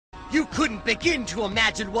You couldn't begin to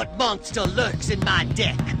imagine what monster lurks in my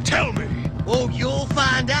deck. Tell me. Oh, you'll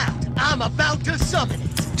find out. I'm about to summon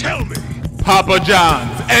it. Tell me. Papa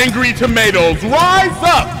John's Angry Tomatoes, rise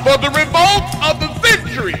up for the revolt of the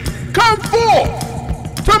century. Come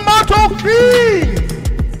forth, Tomato King.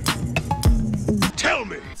 Tell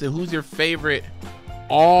me. So who's your favorite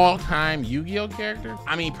all-time Yu-Gi-Oh character?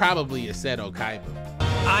 I mean, probably Seto Kaiba.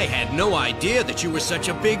 I had no idea that you were such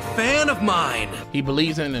a big fan of mine. He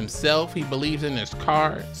believes in himself. He believes in his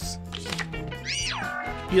cards.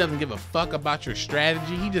 He doesn't give a fuck about your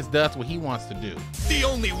strategy. He just does what he wants to do. The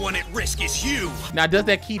only one at risk is you. Now, does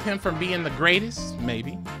that keep him from being the greatest?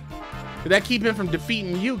 Maybe. Does that keep him from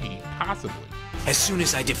defeating Yugi? Possibly. As soon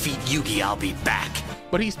as I defeat Yugi, I'll be back.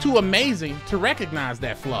 But he's too amazing to recognize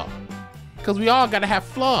that flaw. Because we all gotta have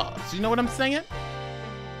flaws. You know what I'm saying?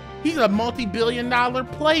 He's a multi-billion-dollar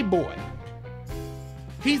playboy.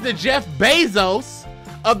 He's the Jeff Bezos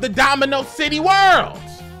of the Domino City world,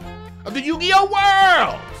 of the Yu-Gi-Oh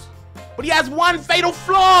world. But he has one fatal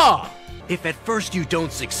flaw. If at first you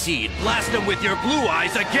don't succeed, blast him with your blue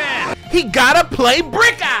eyes again. He gotta play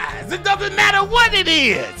Brick Eyes. It doesn't matter what it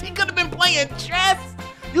is. He could have been playing chess.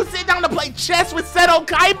 You sit down to play chess with Seto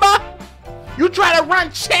Kaiba? You try to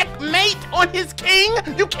run checkmate on his king?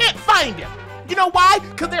 You can't find him. You know why?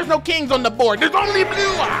 Because there's no kings on the board. There's only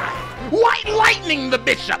blue eyes. White lightning the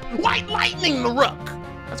bishop. White lightning the rook.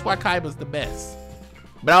 That's why Kaiba's the best.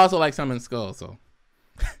 But I also like Summon Skull, so.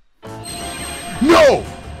 No!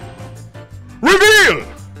 Reveal!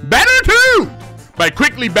 Better too! By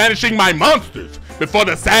quickly banishing my monsters before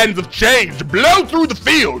the sands of change blow through the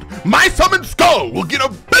field, my Summon Skull will get a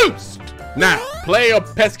boost! Now, play your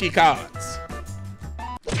pesky cards.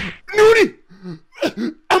 Nuri!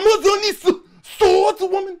 Amazonist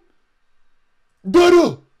swordswoman!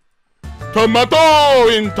 Dara! Tomato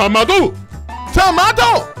in tomato!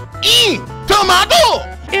 Tomato in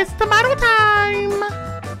tomato! It's tomato time!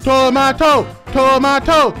 Tomato!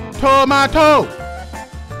 Tomato! Tomato!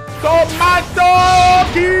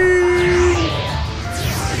 Tomato King!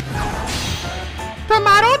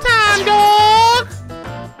 Tomato time, dog!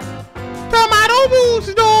 Tomato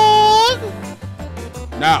boost, dog!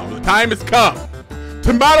 Now, the time has come.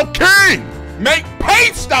 Tomato King! Make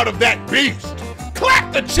paste out of that beast!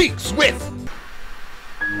 Clap the cheeks with!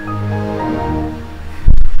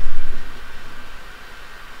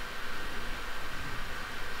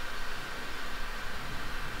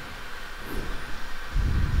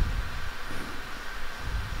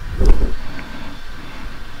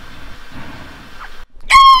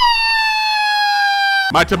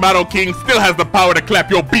 My Tomato King still has the power to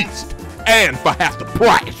clap your beast, and for half the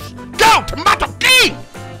price. Go, Tomato King!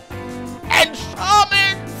 And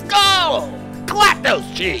Summon Skull! Clap those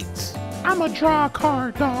cheeks! I'ma draw a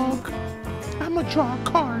card, dog. I'ma draw a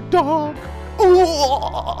card, dog.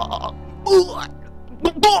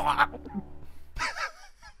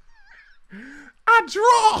 I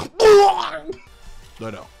draw!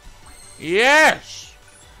 No. Yes!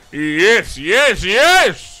 Yes, yes,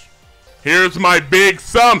 yes! Here's my big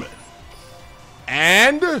summon.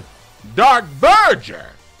 And Dark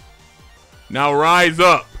Verger. Now rise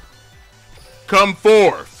up. Come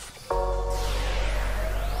forth.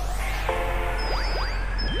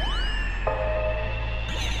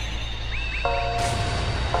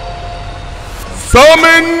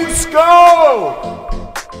 Summon Skull!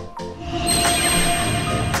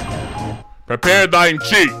 Prepare thine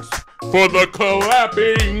cheeks for the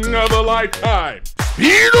clapping of a lifetime.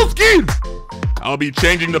 Speedo skill! I'll be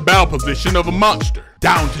changing the bow position of a monster.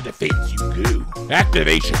 Down to defense you go.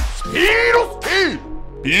 Activation. Speedo skill!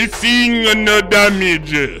 Piercing no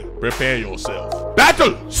damage. Prepare yourself.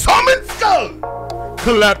 Battle! Summon Skull!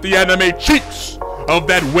 Clap the anime cheeks of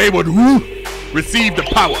that wayward who receive the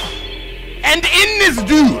power. And in this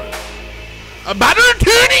duel, a battle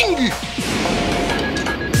turning!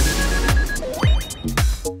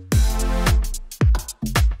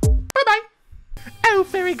 Bye-bye. Oh,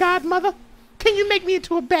 fairy godmother, can you make me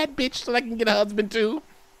into a bad bitch so I can get a husband too?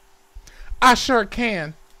 I sure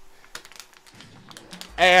can.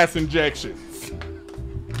 Ass injections,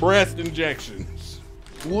 breast injections,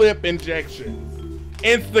 lip injections,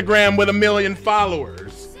 Instagram with 1 million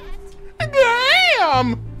followers.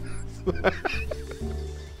 Damn!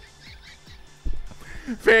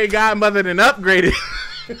 Fairy godmother done upgraded.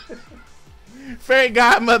 Fairy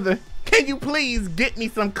godmother, can you please get me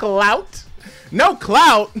some clout? No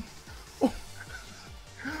clout?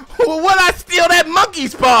 What'd I steal that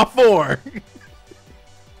monkey's paw for?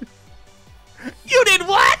 You did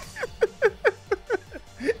what?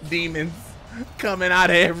 Demons coming out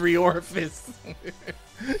of every orifice.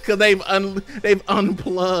 Because they've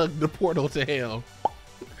unplugged the portal to hell.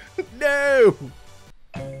 No.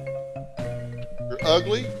 You're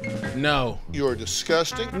ugly. No. You're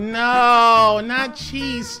disgusting. No, not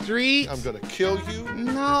cheese street. I'm gonna kill you.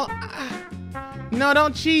 No. No,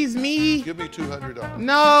 don't cheese me. Give me $200.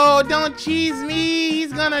 No, don't cheese me.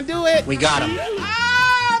 He's gonna do it. We got him.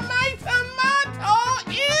 Ah, my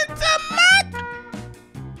tomato is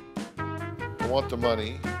I want the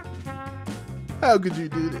money. How could you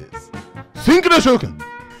do this? Cinco de Shogun.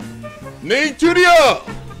 Naturia.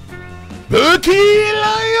 Bucky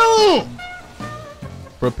Lion.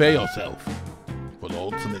 Prepare yourself for the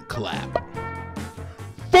ultimate clap.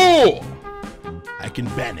 4. I can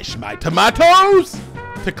banish my tomatoes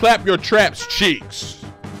To clap your trap's cheeks.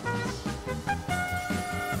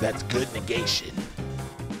 That's good negation.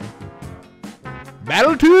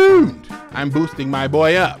 Battle tuned. I'm boosting my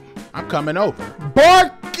boy up. I'm coming over.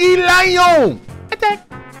 Barky Lion. Attack.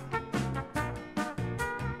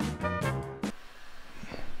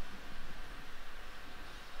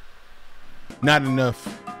 Not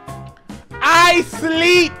enough. I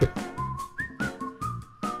sleep.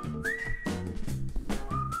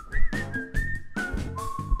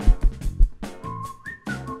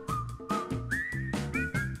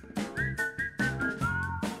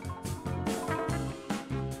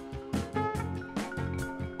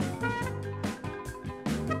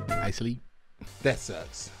 I sleep. That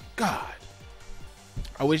sucks. God.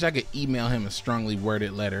 I wish I could email him a strongly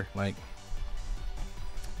worded letter. Like,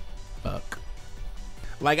 fuck.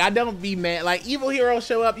 Like, I don't be mad. Like, evil heroes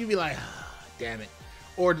show up, you be like, oh, damn it.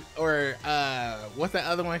 Or what's that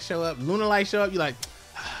other one show up? Lunalight show up, you like,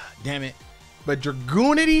 oh, damn it. But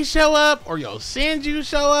Dragoonity show up, or Yosenju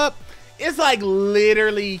show up, it's like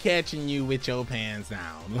literally catching you with your pants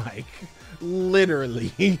down. Like,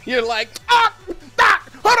 literally. You're like,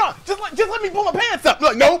 hold on, just let me pull my pants up.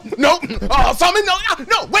 Like, no, summon, no,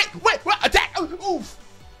 wait, attack, oof.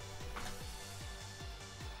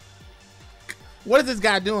 What is this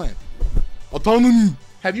guy doing? Autonomy.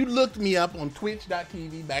 Have you looked me up on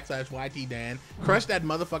twitch.tv/YTDan, crush that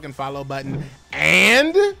motherfucking follow button,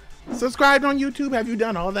 and subscribed on YouTube? Have you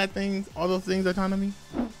done all those things, Autonomy?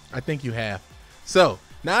 I think you have. So,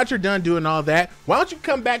 now that you're done doing all that, why don't you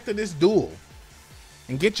come back to this duel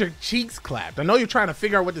and get your cheeks clapped? I know you're trying to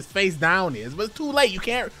figure out what this face down is, but it's too late. You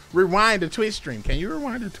can't rewind the Twitch stream. Can you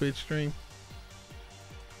rewind the Twitch stream?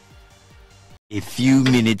 A few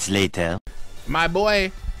minutes later. My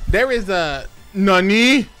boy, there is a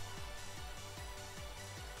Nani.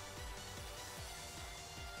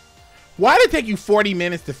 Why did it take you 40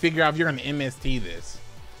 minutes to figure out if you're gonna MST this?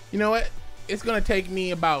 You know what? It's gonna take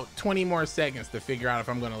me about 20 more seconds to figure out if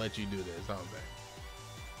I'm gonna let you do this. How's that?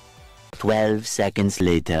 12 seconds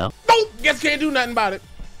later. Nope, guess can't do nothing about it.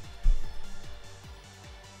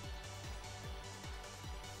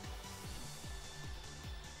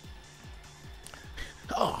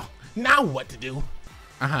 Oh, now what to do?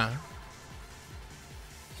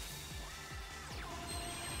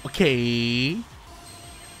 Okay.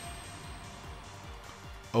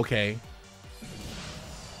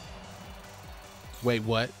 Wait,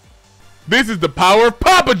 what? This is the power of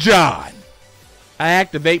Papa John. I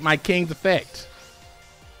activate my king's effect,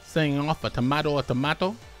 singing off a tomato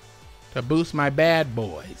to boost my bad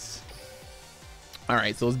boys. All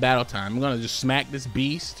right, so it's battle time. I'm gonna just smack this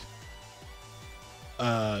beast.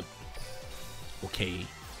 Okay.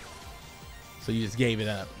 So you just gave it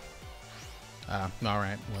up. All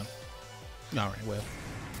right, well.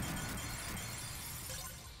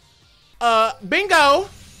 Bingo.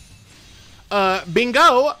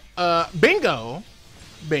 Bingo. Bingo.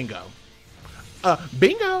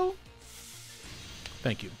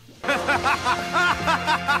 Thank you.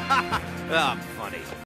 I'm funny.